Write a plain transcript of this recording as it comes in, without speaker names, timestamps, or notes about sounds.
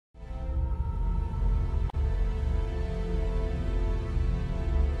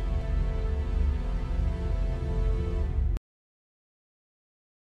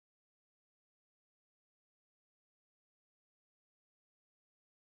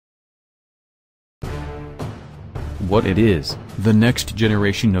what it is: the next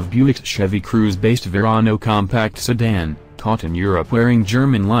generation of Buick's Chevy Cruze-based Verano compact sedan, taught in Europe wearing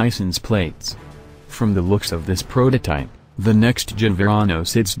German license plates. From the looks of this prototype, the next-gen Verano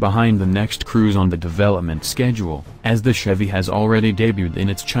sits behind the next Cruze on the development schedule, as the Chevy has already debuted in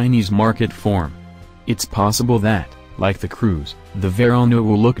its Chinese market form. It's possible that, like the Cruze, the Verano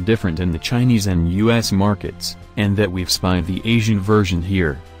will look different in the Chinese and US markets, and that we've spied the Asian version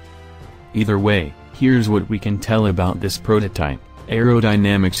here. Either way, here's what we can tell about this prototype.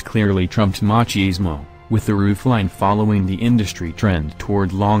 Aerodynamics clearly trumped machismo, with the roofline following the industry trend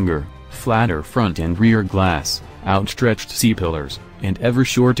toward longer, flatter front and rear glass, outstretched C-pillars, and ever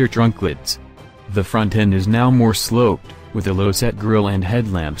shorter trunk lids. The front end is now more sloped, with a low-set grille and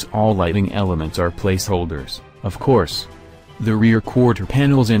headlamps. All lighting elements are placeholders, of course. The rear quarter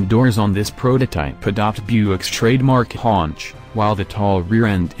panels and doors on this prototype adopt Buick's trademark haunch, while the tall rear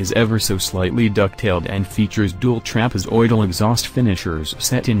end is ever so slightly ducktailed and features dual trapezoidal exhaust finishers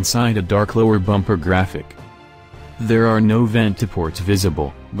set inside a dark lower bumper graphic. There are no ventiports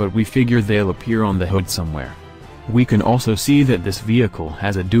visible, but we figure they'll appear on the hood somewhere. We can also see that this vehicle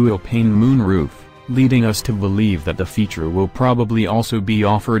has a dual-pane moonroof, leading us to believe that the feature will probably also be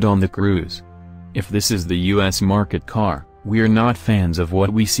offered on the Cruze. If this is the US market car, we're not fans of what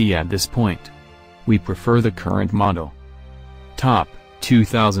we see at this point. We prefer the current model. Top: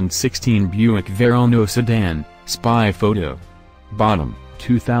 2016 Buick Verano sedan, spy photo. Bottom: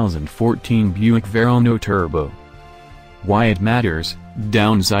 2014 Buick Verano Turbo. Why it matters: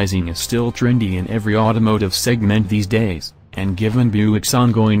 downsizing is still trendy in every automotive segment these days, and given Buick's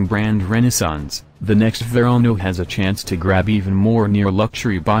ongoing brand renaissance, the next Verano has a chance to grab even more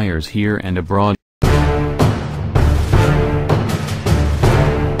near-luxury buyers here and abroad.